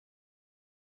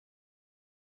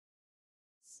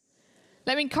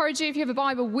Let me encourage you, if you have a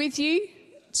Bible with you,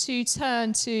 to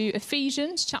turn to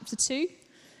Ephesians chapter 2.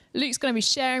 Luke's going to be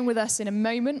sharing with us in a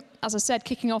moment, as I said,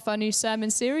 kicking off our new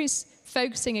sermon series,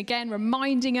 focusing again,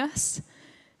 reminding us,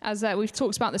 as we've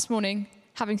talked about this morning,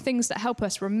 having things that help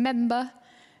us remember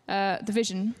the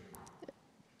vision.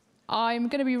 I'm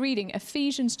going to be reading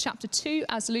Ephesians chapter 2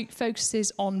 as Luke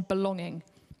focuses on belonging.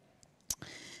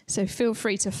 So feel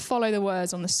free to follow the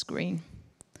words on the screen.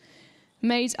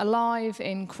 Made alive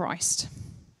in Christ.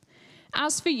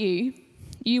 As for you,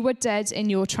 you were dead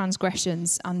in your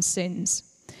transgressions and sins,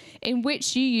 in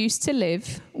which you used to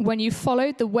live when you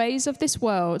followed the ways of this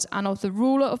world and of the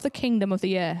ruler of the kingdom of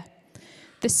the air,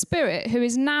 the Spirit who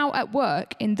is now at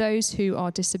work in those who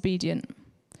are disobedient.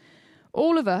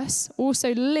 All of us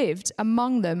also lived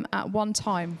among them at one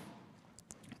time,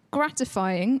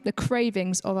 gratifying the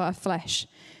cravings of our flesh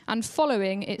and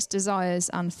following its desires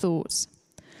and thoughts.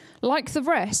 Like the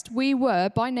rest, we were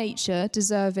by nature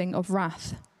deserving of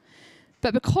wrath.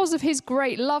 But because of his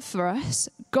great love for us,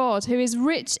 God, who is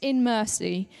rich in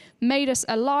mercy, made us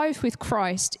alive with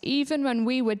Christ, even when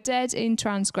we were dead in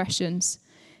transgressions.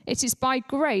 It is by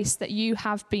grace that you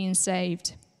have been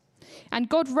saved. And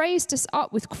God raised us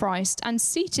up with Christ and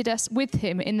seated us with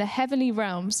him in the heavenly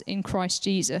realms in Christ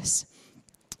Jesus,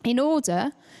 in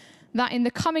order that in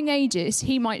the coming ages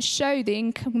he might show the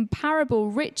incomparable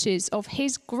riches of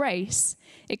his grace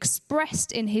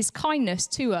expressed in his kindness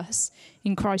to us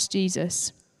in Christ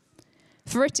Jesus.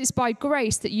 For it is by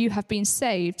grace that you have been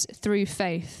saved through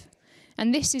faith.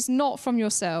 And this is not from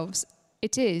yourselves,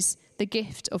 it is the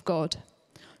gift of God.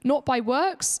 Not by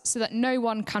works, so that no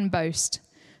one can boast.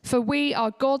 For we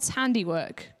are God's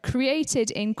handiwork,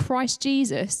 created in Christ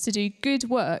Jesus to do good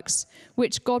works,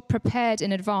 which God prepared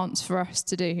in advance for us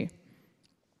to do.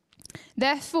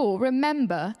 Therefore,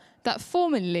 remember that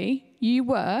formerly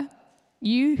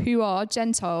you who are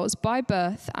Gentiles by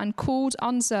birth and called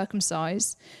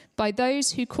uncircumcised by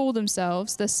those who call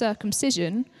themselves the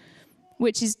circumcision,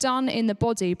 which is done in the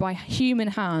body by human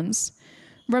hands.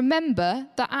 Remember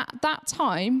that at that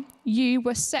time you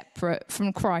were separate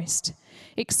from Christ,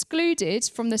 excluded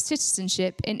from the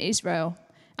citizenship in Israel,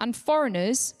 and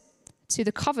foreigners to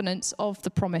the covenants of the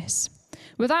promise,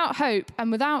 without hope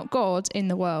and without God in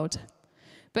the world.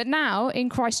 But now, in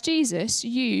Christ Jesus,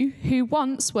 you who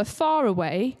once were far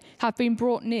away have been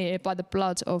brought near by the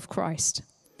blood of Christ.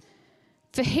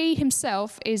 For he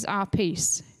himself is our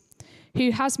peace,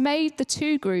 who has made the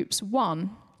two groups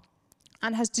one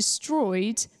and has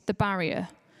destroyed the barrier,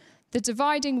 the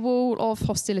dividing wall of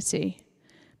hostility,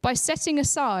 by setting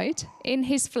aside in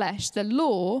his flesh the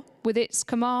law with its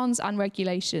commands and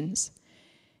regulations.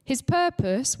 His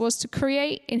purpose was to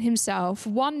create in himself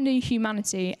one new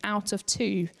humanity out of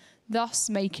two, thus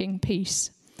making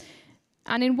peace.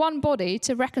 And in one body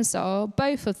to reconcile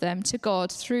both of them to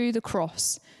God through the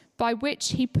cross, by which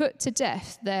he put to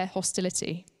death their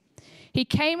hostility. He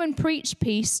came and preached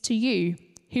peace to you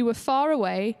who were far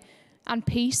away, and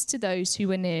peace to those who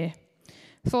were near.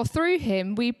 For through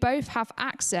him we both have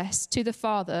access to the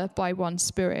Father by one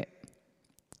Spirit.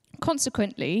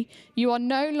 Consequently, you are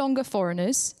no longer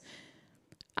foreigners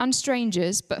and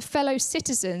strangers, but fellow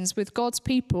citizens with God's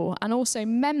people and also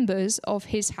members of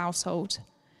his household,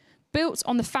 built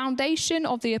on the foundation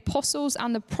of the apostles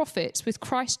and the prophets, with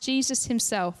Christ Jesus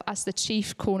himself as the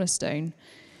chief cornerstone.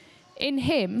 In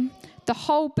him, the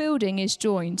whole building is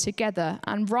joined together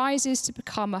and rises to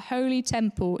become a holy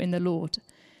temple in the Lord.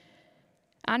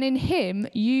 And in him,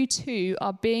 you too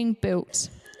are being built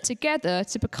together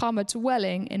to become a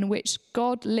dwelling in which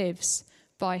God lives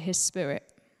by his Spirit.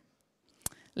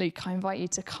 Luke, I invite you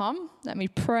to come. Let me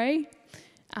pray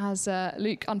as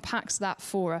Luke unpacks that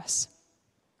for us.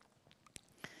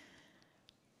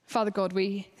 Father God,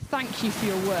 we thank you for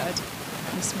your word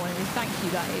this morning. We thank you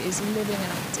that it is living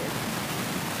and active.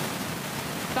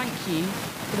 Thank you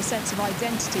for the sense of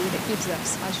identity that it gives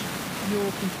us as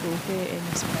your people here in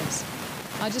this place.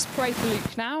 I just pray for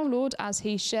Luke now, Lord, as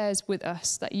he shares with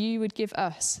us, that you would give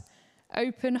us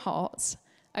open hearts,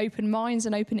 open minds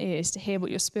and open ears to hear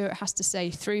what your Spirit has to say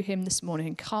through him this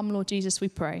morning. Come, Lord Jesus, we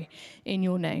pray in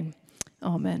your name.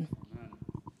 Amen.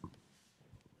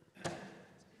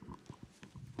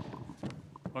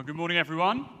 Well, good morning,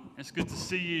 everyone. It's good to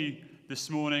see you this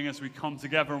morning as we come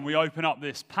together and we open up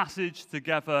this passage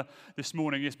together this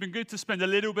morning. It's been good to spend a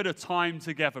little bit of time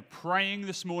together praying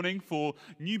this morning for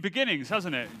new beginnings,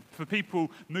 hasn't it? For people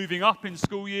moving up in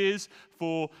school years,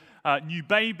 for new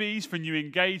babies, for new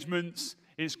engagements.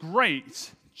 It's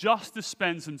great just to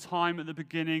spend some time at the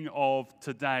beginning of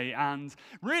today and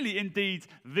really indeed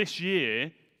this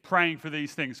year praying for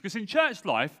these things. Because in church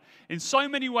life, in so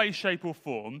many ways, shape, or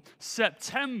form,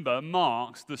 September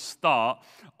marks the start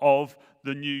of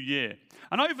the new year.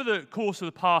 And over the course of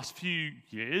the past few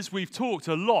years, we've talked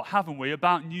a lot, haven't we,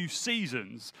 about new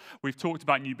seasons. We've talked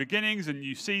about new beginnings and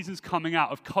new seasons coming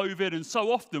out of COVID. And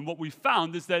so often what we've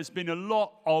found is there's been a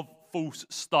lot of false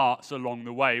starts along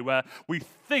the way where we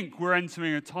think we're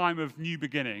entering a time of new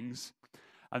beginnings,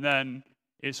 and then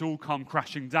it's all come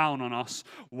crashing down on us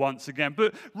once again.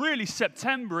 But really,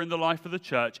 September in the life of the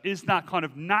church is that kind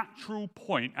of natural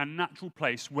point and natural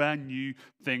place where new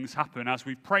things happen. As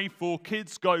we pray for,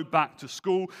 kids go back to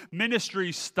school,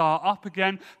 ministries start up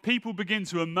again, people begin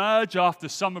to emerge after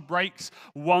summer breaks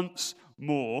once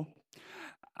more.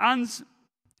 And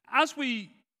as we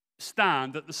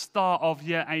stand at the start of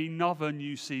yet another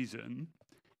new season,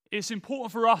 it's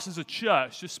important for us as a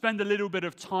church to spend a little bit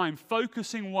of time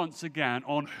focusing once again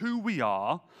on who we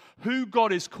are, who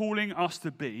God is calling us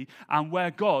to be, and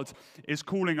where God is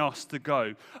calling us to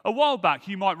go. A while back,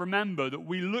 you might remember that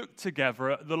we looked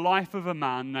together at the life of a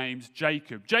man named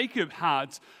Jacob. Jacob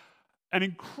had an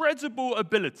incredible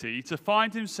ability to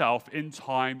find himself in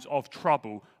times of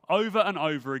trouble over and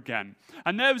over again.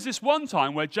 And there was this one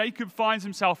time where Jacob finds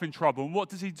himself in trouble, and what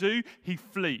does he do? He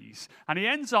flees, and he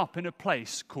ends up in a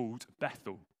place called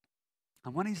Bethel.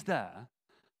 And when he's there,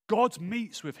 God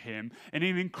meets with him in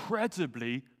an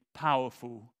incredibly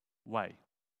powerful way.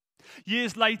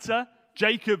 Years later,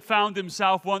 Jacob found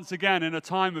himself once again in a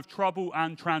time of trouble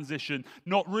and transition,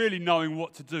 not really knowing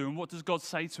what to do. And what does God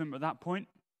say to him at that point?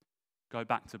 Go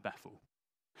back to Bethel.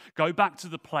 Go back to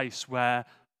the place where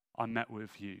I met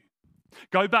with you.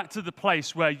 Go back to the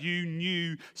place where you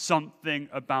knew something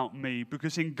about me,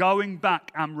 because in going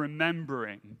back and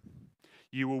remembering,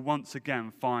 you will once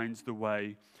again find the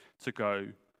way to go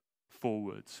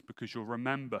forwards, because you'll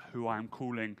remember who I am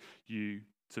calling you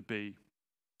to be.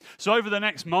 So over the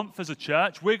next month as a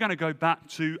church, we're going to go back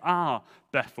to our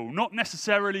Bethel, not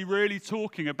necessarily really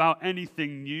talking about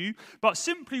anything new, but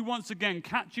simply once again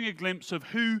catching a glimpse of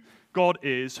who God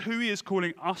is, who he is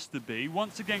calling us to be,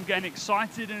 once again getting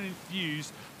excited and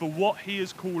enthused for what he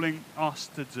is calling us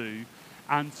to do,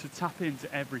 and to tap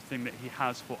into everything that he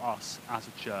has for us as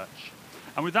a church.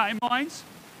 And with that in mind,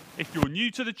 if you're new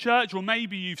to the church, or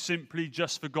maybe you've simply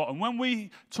just forgotten, when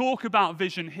we talk about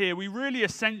vision here, we really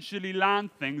essentially land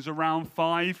things around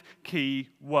 5 key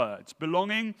words: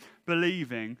 belonging,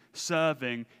 believing,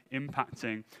 serving,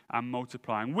 impacting, and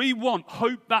multiplying. We want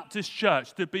Hope Baptist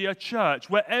Church to be a church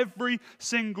where every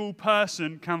single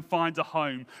person can find a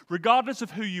home, regardless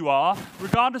of who you are,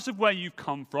 regardless of where you've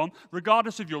come from,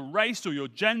 regardless of your race or your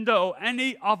gender or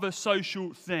any other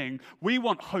social thing. We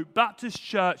want Hope Baptist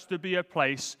Church to be a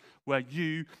place where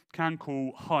you can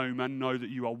call home and know that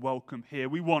you are welcome here.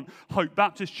 We want Hope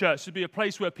Baptist Church to be a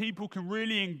place where people can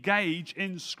really engage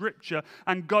in Scripture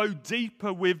and go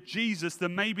deeper with Jesus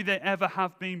than maybe they ever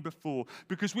have been before,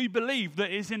 because we believe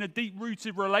that it's in a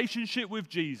deep-rooted relationship with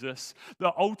Jesus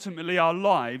that ultimately our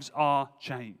lives are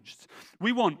changed.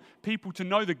 We want people to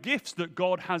know the gifts that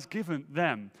God has given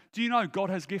them. Do you know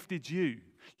God has gifted you?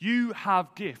 You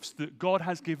have gifts that God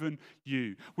has given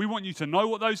you. We want you to know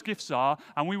what those gifts are,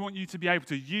 and we want you to be able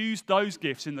to use those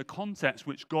gifts in the context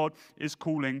which God is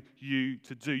calling you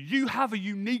to do. You have a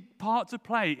unique part to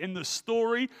play in the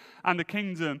story and the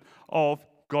kingdom of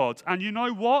God. And you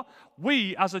know what?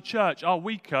 We as a church are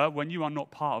weaker when you are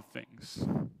not part of things.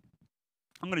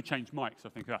 I'm going to change mics, I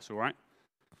think that's all right.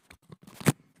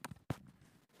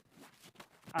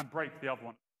 And break the other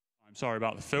one. I'm sorry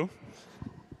about the fill.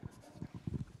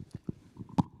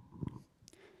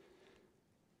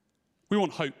 We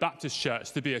want Hope Baptist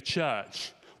Church to be a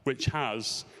church which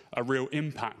has a real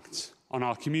impact on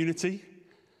our community,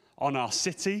 on our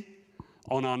city,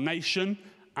 on our nation,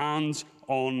 and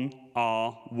on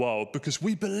our world, because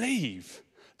we believe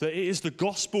that it is the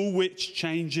gospel which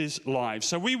changes lives.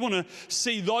 So we want to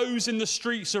see those in the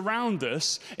streets around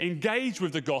us engage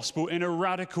with the gospel in a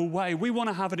radical way. We want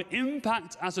to have an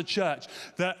impact as a church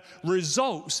that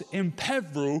results in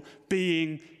Peveril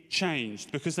being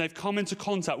changed because they've come into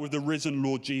contact with the risen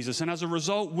Lord Jesus. And as a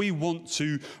result, we want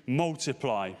to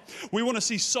multiply. We want to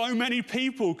see so many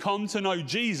people come to know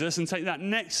Jesus and take that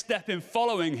next step in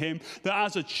following him, that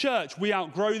as a church, we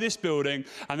outgrow this building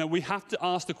and that we have to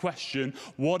ask the question,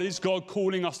 what is God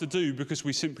calling us to do? Because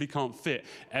we simply can't fit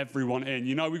everyone in.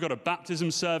 You know, we've got a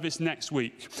baptism service next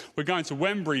week. We're going to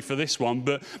Wembury for this one,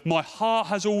 but my heart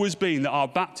has always been that our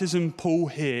baptism pool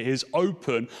here is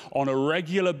open on a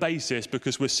regular basis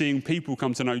because we're seeing people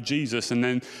come to know Jesus and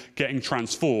then getting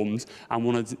transformed and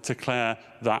want to declare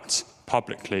that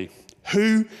publicly.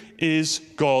 Who is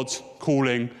God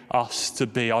calling us to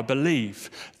be? I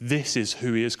believe this is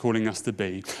who he is calling us to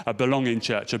be. A belonging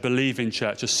church, a believing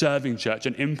church, a serving church,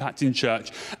 an impacting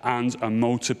church, and a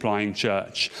multiplying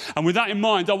church. And with that in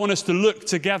mind, I want us to look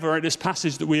together at this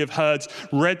passage that we have heard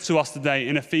read to us today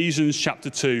in Ephesians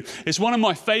chapter 2. It's one of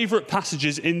my favorite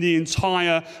passages in the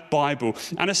entire Bible.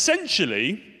 And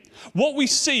essentially, what we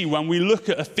see when we look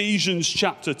at Ephesians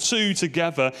chapter 2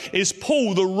 together is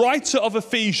Paul, the writer of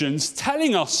Ephesians,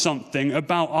 telling us something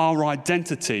about our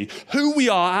identity, who we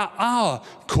are at our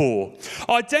core.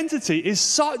 Identity is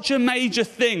such a major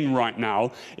thing right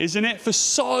now, isn't it, for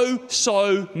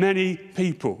so many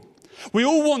people. We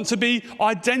all want to be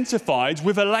identified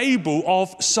with a label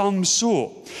of some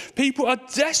sort. People are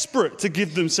desperate to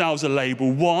give themselves a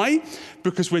label. Why?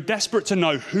 Because we're desperate to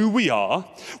know who we are.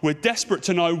 We're desperate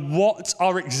to know what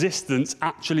our existence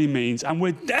actually means. And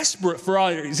we're desperate for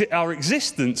our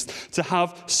existence to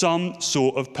have some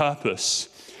sort of purpose.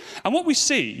 And what we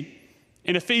see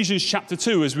in Ephesians chapter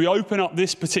 2, as we open up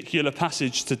this particular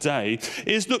passage today,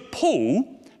 is that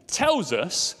Paul tells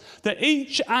us that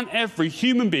each and every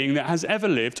human being that has ever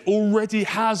lived already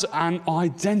has an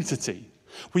identity.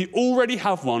 We already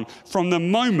have one from the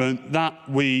moment that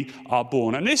we are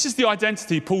born. And this is the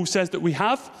identity Paul says that we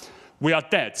have. We are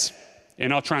dead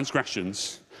in our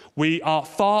transgressions. We are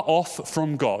far off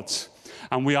from God.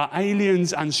 And we are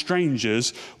aliens and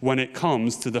strangers when it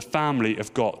comes to the family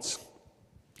of God.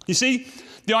 You see,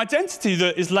 the identity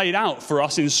that is laid out for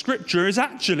us in Scripture is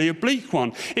actually a bleak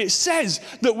one. It says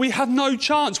that we have no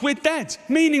chance. We're dead,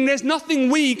 meaning there's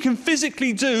nothing we can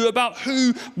physically do about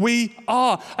who we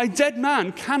are. A dead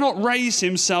man cannot raise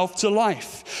himself to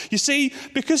life. You see,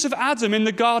 because of Adam in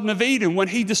the Garden of Eden, when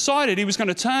he decided he was going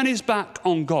to turn his back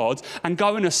on God and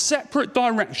go in a separate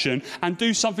direction and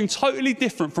do something totally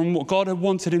different from what God had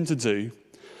wanted him to do,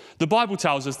 the Bible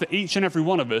tells us that each and every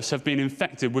one of us have been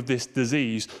infected with this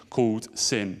disease called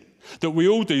sin. That we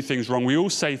all do things wrong, we all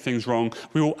say things wrong,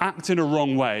 we all act in a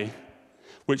wrong way,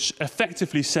 which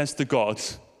effectively says to God,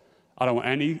 I don't want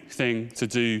anything to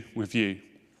do with you.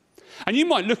 And you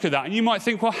might look at that and you might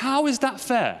think, well, how is that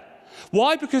fair?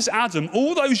 Why? Because Adam,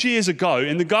 all those years ago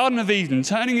in the Garden of Eden,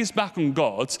 turning his back on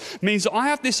God, means that I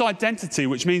have this identity,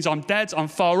 which means I'm dead, I'm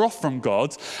far off from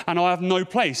God, and I have no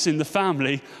place in the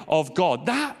family of God.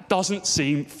 That doesn't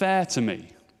seem fair to me.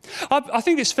 I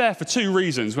think it's fair for two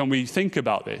reasons when we think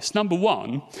about this. Number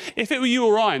one, if it were you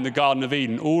or I in the Garden of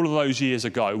Eden all of those years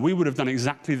ago, we would have done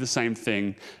exactly the same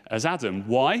thing as Adam.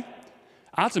 Why?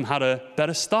 Adam had a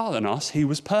better start than us. He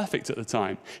was perfect at the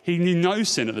time. He knew no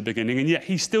sin at the beginning, and yet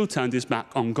he still turned his back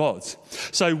on God.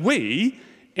 So we,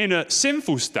 in a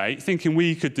sinful state, thinking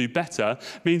we could do better,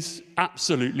 means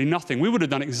absolutely nothing. We would have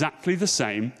done exactly the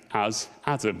same as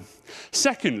Adam.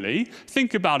 Secondly,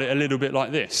 think about it a little bit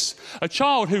like this. A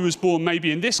child who was born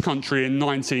maybe in this country in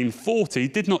 1940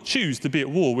 did not choose to be at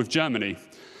war with Germany.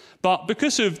 But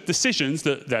because of decisions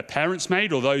that their parents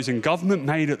made or those in government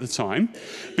made at the time,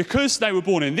 because they were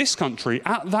born in this country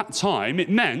at that time,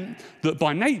 it meant that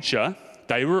by nature,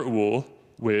 they were at war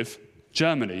with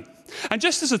Germany. And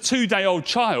just as a 2-day-old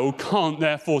child can't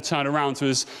therefore turn around to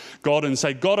his God and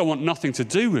say, God, I want nothing to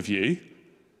do with you,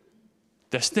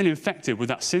 they're still infected with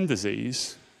that sin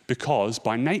disease because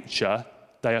by nature,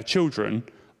 they are children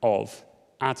of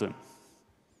Adam.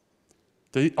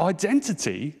 The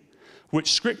identity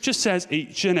which Scripture says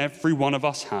each and every one of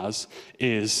us has,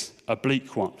 is a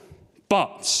bleak one.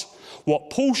 But what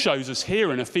Paul shows us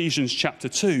here in Ephesians chapter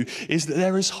 2 is that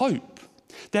there is hope.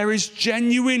 There is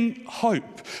genuine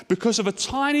hope because of a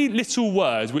tiny little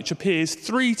word which appears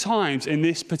 3 times in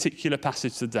this particular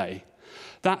passage today.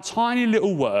 That tiny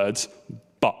little word,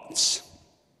 but.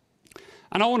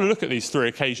 And I want to look at these 3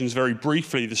 occasions very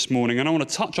briefly this morning, and I want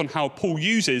to touch on how Paul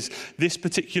uses this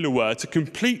particular word to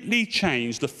completely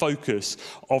change the focus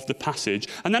of the passage.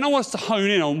 And then I want us to hone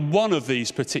in on one of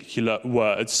these particular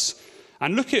words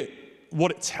and look at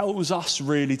what it tells us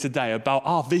really today about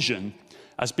our vision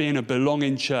as being a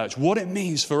belonging church, what it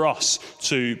means for us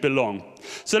to belong.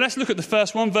 So let's look at the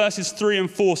first one. Verses 3 and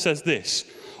 4 says this: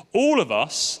 all of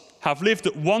us have lived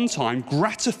at one time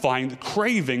gratifying the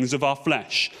cravings of our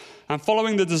flesh and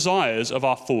following the desires of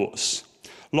our thoughts.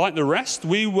 Like the rest,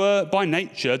 we were by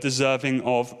nature deserving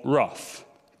of wrath.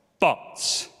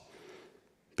 But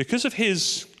because of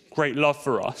his great love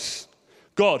for us,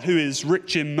 God, who is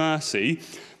rich in mercy,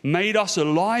 made us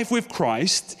alive with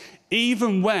Christ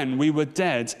even when we were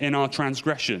dead in our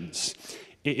transgressions.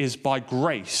 It is by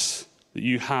grace that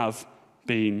you have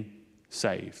been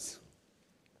saved.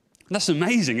 That's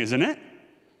amazing, isn't it?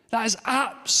 That is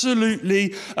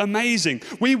absolutely amazing.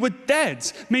 We were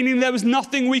dead, meaning there was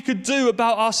nothing we could do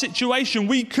about our situation.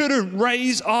 We couldn't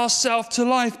raise ourselves to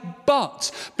life.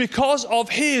 But because of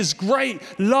his great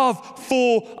love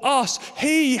for us,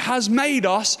 he has made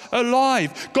us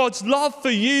alive. God's love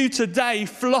for you today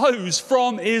flows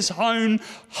from his own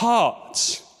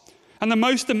heart. And the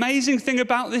most amazing thing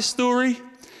about this story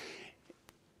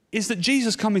is that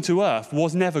Jesus coming to earth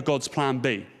was never God's plan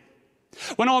B.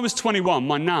 When I was 21,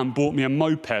 my nan bought me a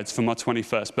moped for my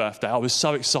 21st birthday. I was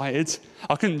so excited.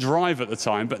 I couldn't drive at the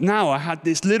time, but now I had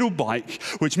this little bike,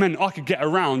 which meant I could get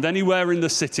around anywhere in the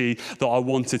city that I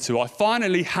wanted to. I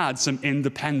finally had some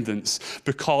independence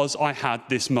because I had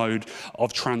this mode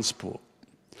of transport.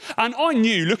 And I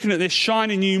knew, looking at this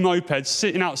shiny new moped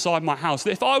sitting outside my house,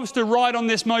 that if I was to ride on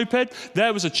this moped,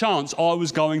 there was a chance I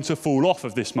was going to fall off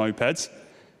of this moped.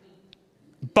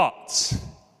 But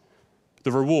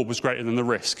the reward was greater than the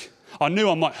risk. I knew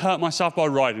I might hurt myself by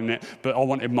riding it, but I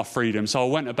wanted my freedom, so I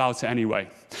went about it anyway.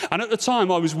 And at the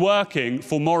time, I was working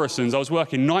for Morrison's. I was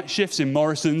working night shifts in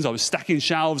Morrison's. I was stacking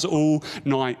shelves all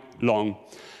night long.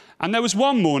 And there was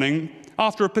one morning,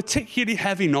 after a particularly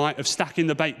heavy night of stacking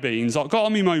the baked beans, I got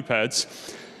on my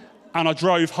mopeds, and I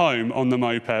drove home on the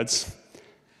mopeds.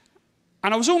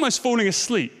 And I was almost falling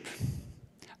asleep.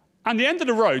 And the end of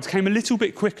the road came a little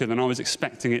bit quicker than I was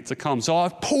expecting it to come. So I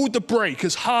pulled the brake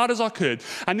as hard as I could,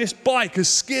 and this bike has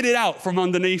skidded out from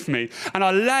underneath me. And I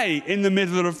lay in the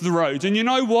middle of the road. And you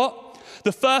know what?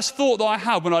 The first thought that I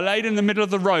had when I laid in the middle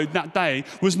of the road that day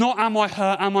was not, am I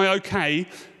hurt, am I okay?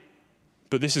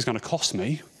 But this is going to cost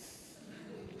me.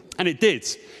 And it did.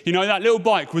 You know, that little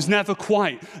bike was never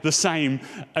quite the same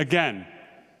again.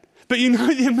 But you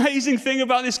know the amazing thing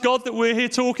about this God that we're here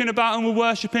talking about and we're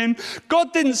worshiping?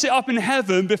 God didn't sit up in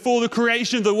heaven before the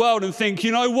creation of the world and think,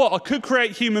 you know what, I could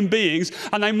create human beings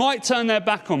and they might turn their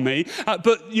back on me,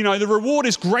 but you know, the reward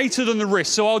is greater than the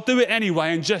risk, so I'll do it anyway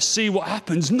and just see what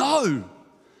happens. No.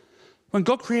 When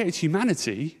God created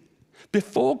humanity,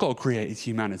 before God created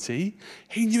humanity,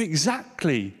 he knew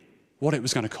exactly what it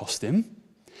was going to cost him.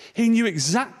 He knew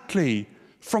exactly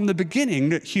from the beginning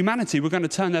that humanity were going to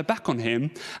turn their back on him,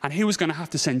 and he was going to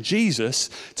have to send Jesus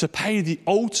to pay the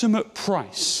ultimate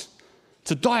price,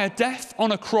 to die a death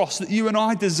on a cross that you and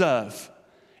I deserve,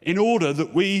 in order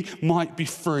that we might be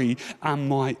free and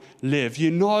might live. You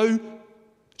know,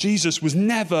 Jesus was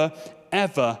never,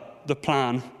 ever the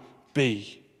plan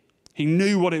B. He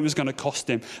knew what it was going to cost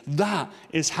him. That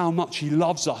is how much he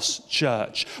loves us,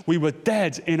 church. We were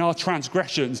dead in our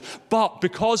transgressions, but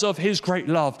because of his great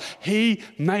love, he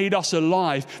made us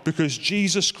alive because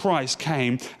Jesus Christ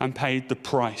came and paid the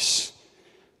price.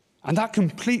 And that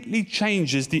completely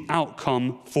changes the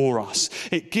outcome for us.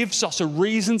 It gives us a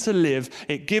reason to live.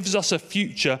 It gives us a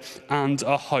future and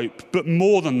a hope. But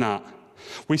more than that,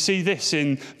 we see this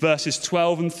in verses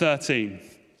 12 and 13.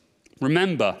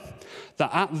 Remember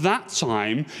that at that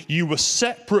time you were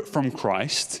separate from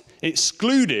Christ,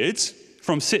 excluded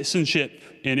from citizenship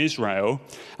in Israel,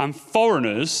 and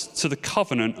foreigners to the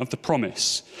covenant of the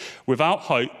promise, without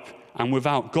hope and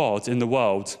without God in the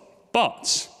world.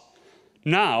 But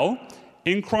now,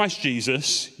 in Christ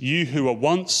Jesus, you who were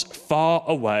once far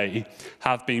away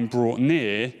have been brought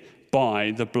near by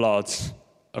the blood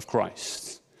of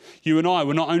Christ. You and I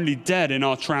were not only dead in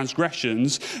our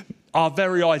transgressions, our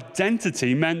very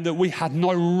identity meant that we had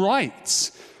no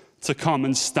right to come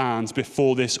and stand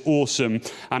before this awesome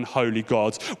and holy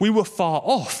God. We were far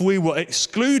off. We were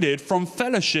excluded from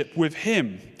fellowship with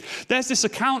him. There's this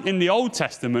account in the Old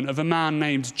Testament of a man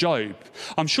named Job.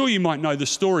 I'm sure you might know the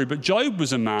story, but Job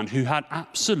was a man who had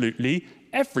absolutely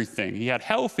everything. He had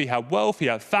health, he had wealth, he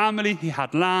had family, he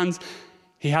had land,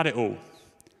 he had it all.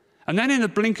 And then in the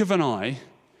blink of an eye,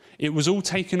 it was all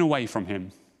taken away from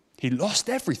him. He lost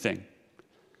everything.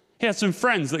 He had some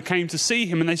friends that came to see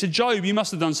him and they said, Job, you must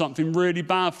have done something really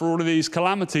bad for all of these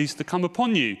calamities to come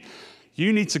upon you.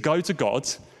 You need to go to God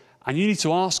and you need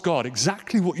to ask God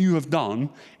exactly what you have done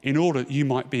in order that you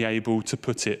might be able to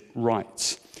put it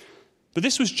right. But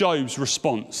this was Job's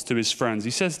response to his friends. He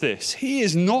says this, he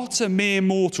is not a mere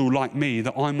mortal like me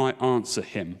that I might answer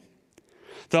him,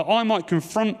 that I might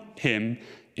confront him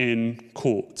in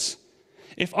court.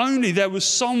 If only there was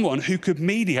someone who could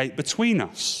mediate between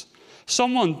us,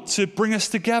 someone to bring us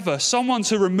together, someone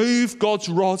to remove God's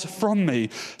rod from me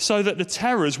so that the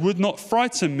terrors would not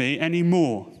frighten me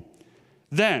anymore.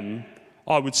 Then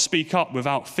I would speak up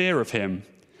without fear of him.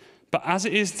 But as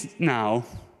it is now,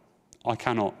 I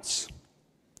cannot.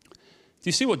 Do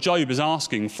you see what Job is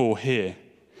asking for here?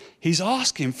 He's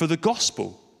asking for the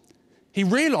gospel. He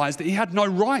realized that he had no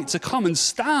right to come and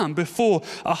stand before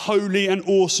a holy and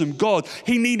awesome God.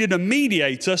 He needed a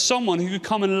mediator, someone who could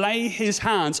come and lay his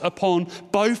hands upon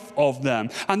both of them.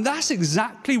 And that's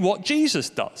exactly what Jesus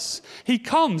does. He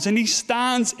comes and he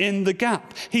stands in the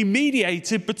gap. He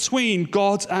mediated between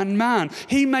God and man.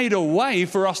 He made a way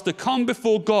for us to come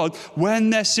before God when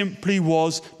there simply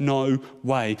was no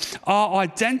way. Our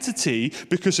identity,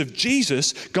 because of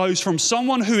Jesus, goes from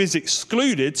someone who is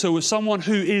excluded to someone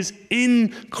who is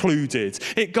included.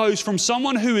 It goes from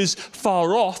someone who is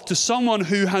far off to someone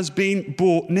who has been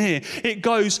brought near. It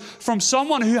goes from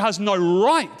someone who has no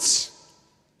right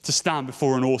to stand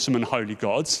before an awesome and holy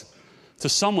God to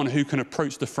someone who can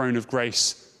approach the throne of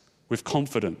grace with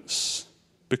confidence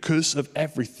because of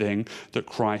everything that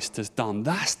Christ has done.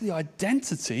 That's the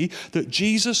identity that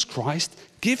Jesus Christ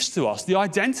gives to us. The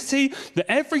identity that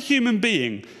every human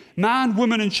being, man,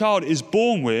 woman, and child is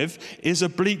born with is a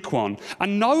bleak one.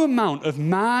 And no amount of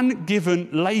man-given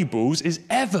labels is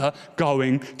ever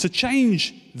going to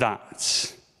change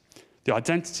that. The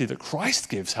identity that Christ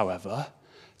gives, however,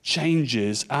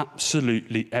 changes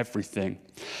absolutely everything.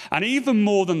 And even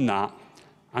more than that,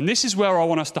 and this is where I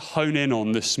want us to hone in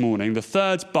on this morning, the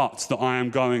third but that I am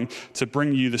going to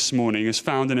bring you this morning is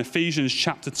found in Ephesians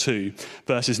chapter 2,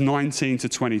 verses 19 to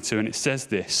 22, and it says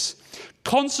this: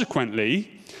 "Consequently,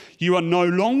 you are no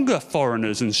longer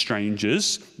foreigners and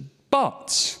strangers,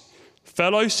 but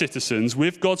fellow citizens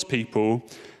with God's people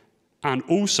and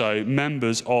also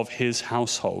members of his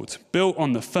household, built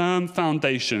on the firm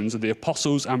foundations of the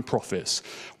apostles and prophets,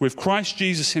 with Christ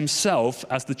Jesus himself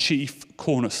as the chief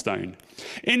cornerstone.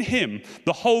 In him,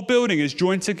 the whole building is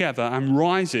joined together and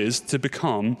rises to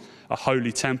become a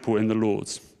holy temple in the Lord.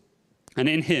 And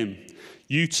in him,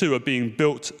 you two are being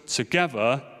built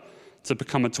together to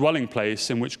become a dwelling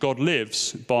place in which God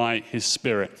lives by his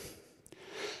Spirit."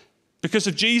 Because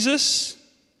of Jesus,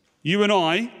 you and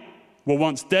I were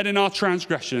once dead in our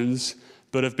transgressions,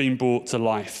 but have been brought to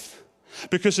life.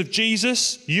 Because of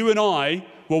Jesus, you and I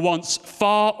were once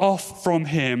far off from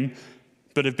him,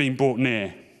 but have been brought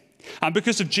near. And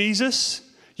because of Jesus,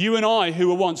 you and I, who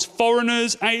were once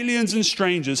foreigners, aliens, and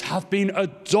strangers, have been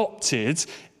adopted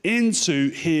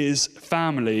into his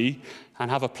family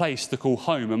and have a place to call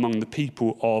home among the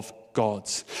people of God.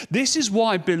 This is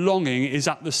why belonging is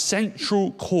at the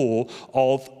central core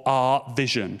of our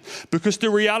vision. Because the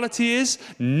reality is,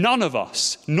 none of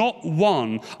us, not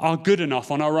one, are good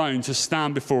enough on our own to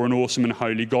stand before an awesome and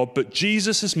holy God, but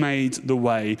Jesus has made the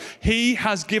way. He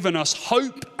has given us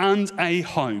hope and a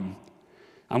home.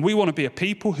 And we want to be a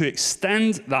people who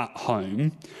extend that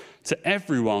home to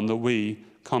everyone that we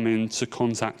come into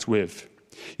contact with.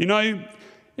 You know,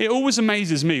 it always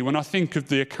amazes me when I think of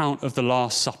the account of the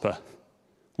Last Supper.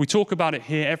 We talk about it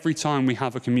here every time we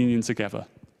have a communion together.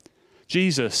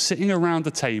 Jesus sitting around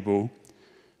the table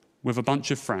with a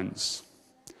bunch of friends,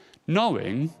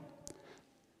 knowing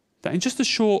that in just a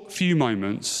short few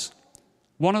moments,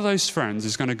 one of those friends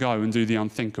is going to go and do the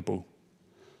unthinkable.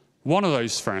 One of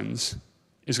those friends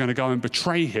is going to go and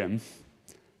betray him,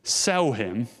 sell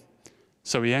him,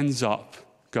 so he ends up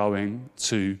going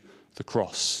to the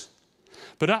cross.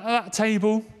 But at that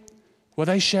table, where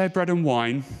they share bread and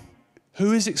wine,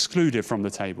 who is excluded from the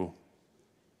table?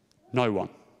 No one.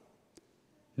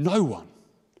 No one.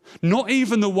 Not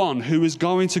even the one who is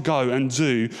going to go and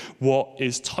do what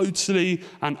is totally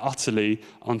and utterly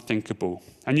unthinkable.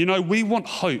 And you know, we want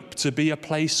Hope to be a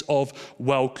place of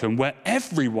welcome where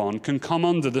everyone can come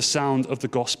under the sound of the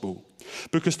gospel.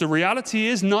 Because the reality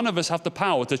is, none of us have the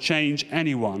power to change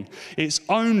anyone. It's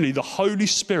only the Holy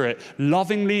Spirit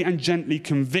lovingly and gently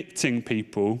convicting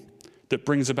people that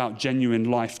brings about genuine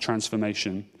life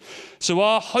transformation. So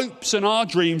our hopes and our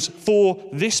dreams for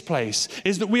this place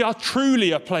is that we are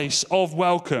truly a place of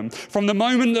welcome. From the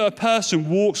moment that a person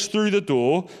walks through the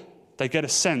door, they get a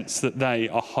sense that they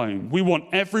are home. We want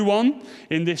everyone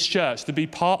in this church to be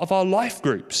part of our life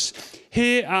groups.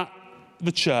 Here at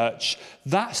the church,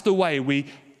 that's the way we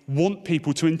want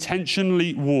people to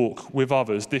intentionally walk with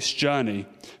others this journey,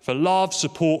 for love,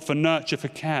 support, for nurture, for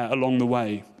care along the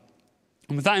way.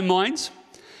 And with that in mind,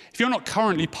 if you're not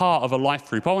currently part of a life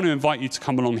group, I want to invite you to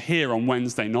come along here on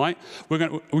Wednesday night. We've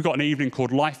got an evening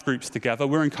called Life Groups Together.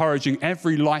 We're encouraging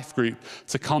every life group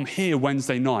to come here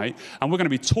Wednesday night. And we're going to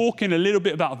be talking a little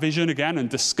bit about vision again and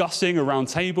discussing around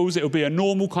tables. It'll be a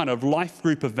normal kind of life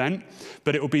group event,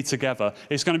 but it will be together.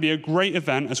 It's going to be a great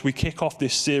event as we kick off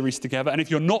this series together. And if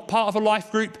you're not part of a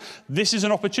life group, this is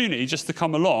an opportunity just to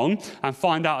come along and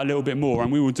find out a little bit more.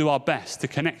 And we will do our best to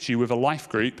connect you with a life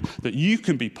group that you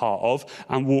can be part of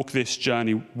and walk walk this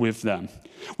journey with them.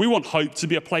 We want Hope to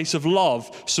be a place of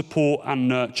love, support, and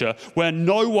nurture, where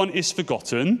no one is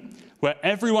forgotten, where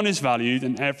everyone is valued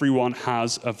and everyone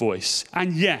has a voice.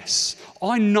 And yes,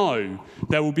 I know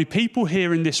there will be people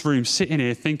here in this room sitting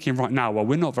here thinking right now, well,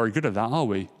 we're not very good at that, are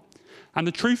we? And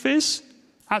the truth is,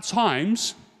 at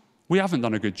times, we haven't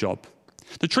done a good job.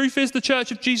 The truth is, the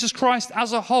Church of Jesus Christ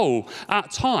as a whole,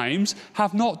 at times,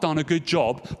 have not done a good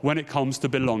job when it comes to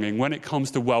belonging, when it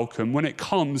comes to welcome, when it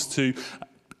comes to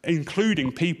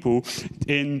including people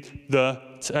in the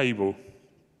table.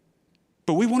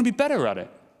 But we want to be better at it.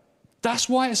 That's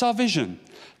why it's our vision.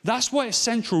 That's why it's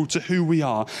central to who we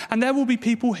are. And there will be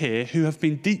people here who have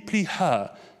been deeply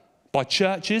hurt by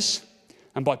churches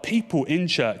and by people in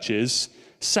churches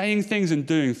saying things and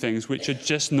doing things which have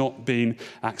just not been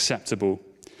acceptable.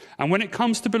 And when it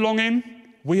comes to belonging,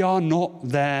 we are not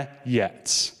there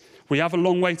yet. We have a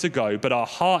long way to go, but our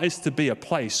heart is to be a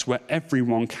place where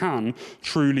everyone can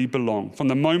truly belong. From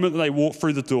the moment that they walk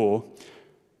through the door,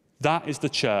 that is the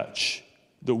church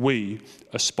that we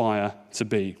aspire to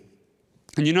be.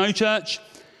 And you know, church,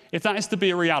 if that is to be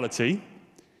a reality,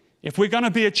 if we're going to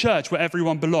be a church where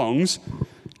everyone belongs,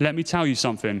 let me tell you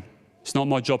something. It's not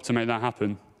my job to make that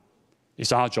happen.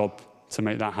 It's our job to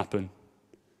make that happen.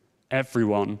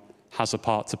 Everyone has a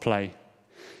part to play.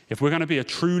 If we're going to be a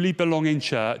truly belonging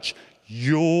church,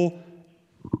 your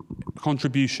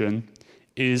contribution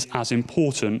is as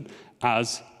important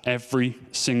as every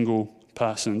single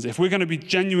person's. If we're going to be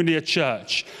genuinely a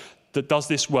church that does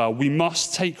this well, we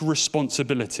must take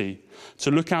responsibility to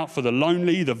look out for the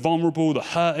lonely, the vulnerable, the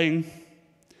hurting,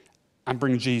 and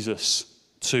bring Jesus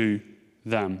to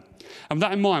them. And with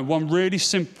that in mind, one really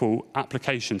simple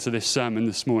application to this sermon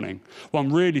this morning.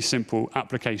 One really simple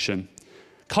application.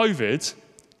 COVID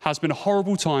has been a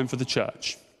horrible time for the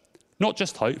church. Not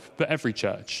just Hope, but every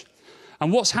church.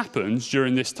 And what's happened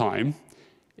during this time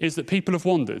is that people have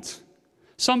wandered.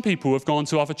 Some people have gone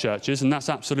to other churches, and that's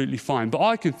absolutely fine. But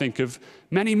I can think of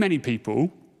many, many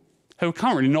people who are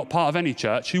currently not part of any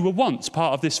church, who were once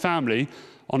part of this family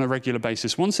on a regular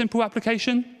basis. One simple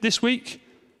application this week,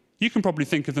 you can probably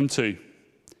think of them too.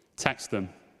 Text them.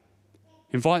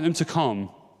 Invite them to come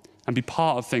and be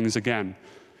part of things again.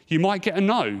 You might get a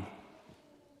no,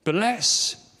 but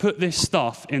let's put this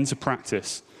stuff into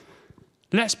practice.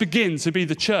 Let's begin to be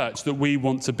the church that we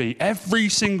want to be. Every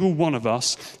single one of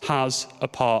us has a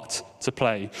part to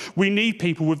play. We need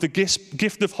people with the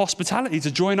gift of hospitality to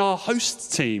join our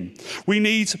host team. We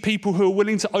need people who are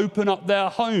willing to open up their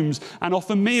homes and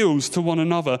offer meals to one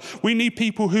another. We need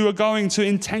people who are going to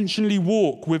intentionally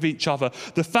walk with each other.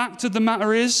 The fact of the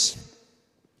matter is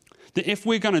that if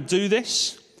we're going to do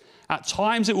this, at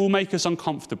times it will make us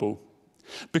uncomfortable.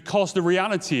 Because the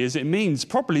reality is it means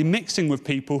probably mixing with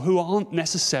people who aren't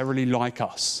necessarily like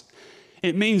us.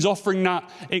 It means offering that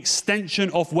extension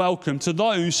of welcome to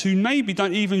those who maybe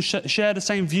don't even share the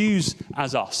same views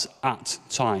as us at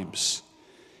times.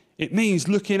 It means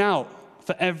looking out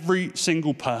for every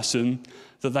single person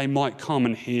that they might come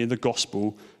and hear the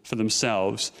gospel for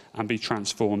themselves and be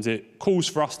transformed. It calls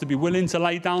for us to be willing to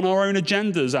lay down our own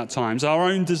agendas at times, our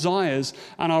own desires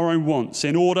and our own wants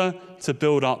in order to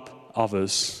build up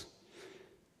others.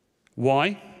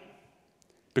 Why?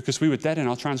 Because we were dead in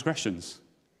our transgressions.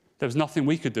 There was nothing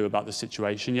we could do about the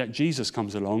situation, yet Jesus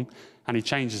comes along and he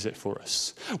changes it for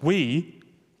us. We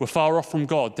were far off from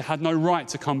God. They had no right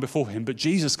to come before him, but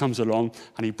Jesus comes along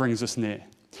and he brings us near.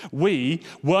 We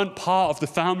weren't part of the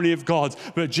family of God,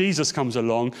 but Jesus comes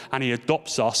along and he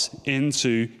adopts us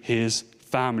into his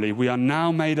family. We are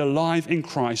now made alive in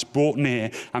Christ, brought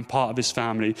near and part of his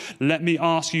family. Let me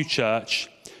ask you, church,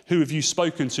 who have you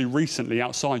spoken to recently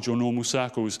outside your normal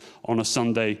circles on a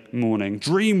Sunday morning?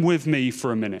 Dream with me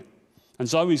for a minute. And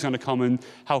Zoe's going to come and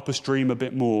help us dream a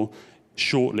bit more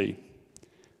shortly.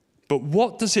 But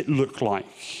what does it look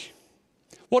like?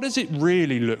 What does it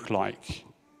really look like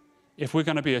if we're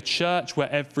going to be a church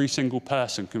where every single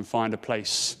person can find a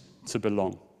place to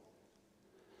belong?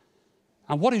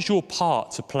 And what is your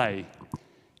part to play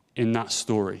in that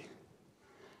story?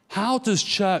 How does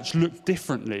church look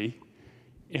differently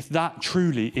if that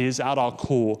truly is at our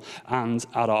core and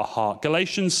at our heart?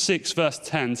 Galatians 6 verse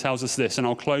 10 tells us this, and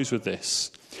I'll close with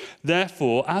this.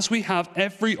 Therefore, as we have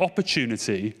every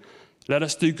opportunity, let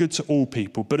us do good to all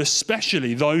people, but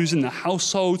especially those in the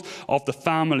household of the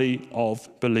family of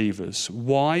believers.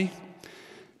 Why?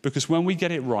 Because when we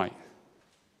get it right,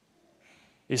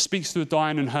 it speaks to a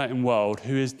dying and hurting world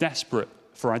who is desperate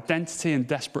for identity and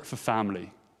desperate for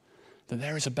family, that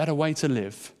there is a better way to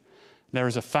live. There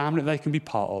is a family they can be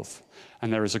part of,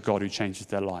 and there is a God who changes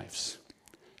their lives.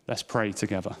 Let's pray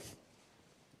together.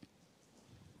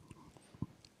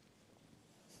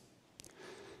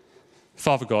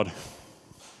 Father God,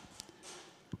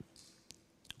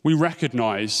 we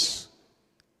recognize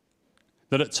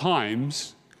that at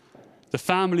times the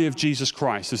family of Jesus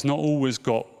Christ has not always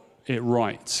got it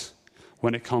right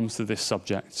when it comes to this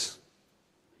subject.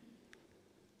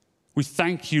 We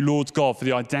thank you, Lord God, for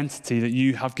the identity that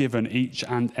you have given each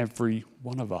and every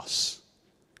one of us.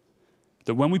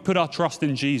 That when we put our trust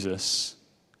in Jesus,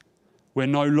 we're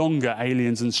no longer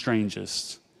aliens and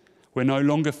strangers. We're no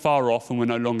longer far off and we're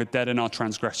no longer dead in our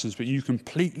transgressions, but you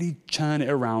completely turn it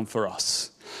around for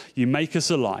us. You make us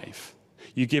alive.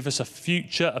 You give us a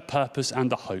future, a purpose,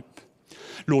 and a hope.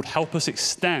 Lord, help us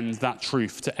extend that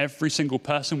truth to every single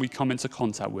person we come into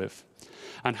contact with.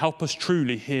 And help us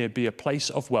truly here be a place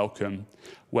of welcome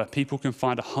where people can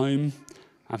find a home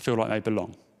and feel like they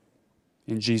belong.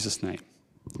 In Jesus' name,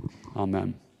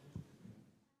 amen.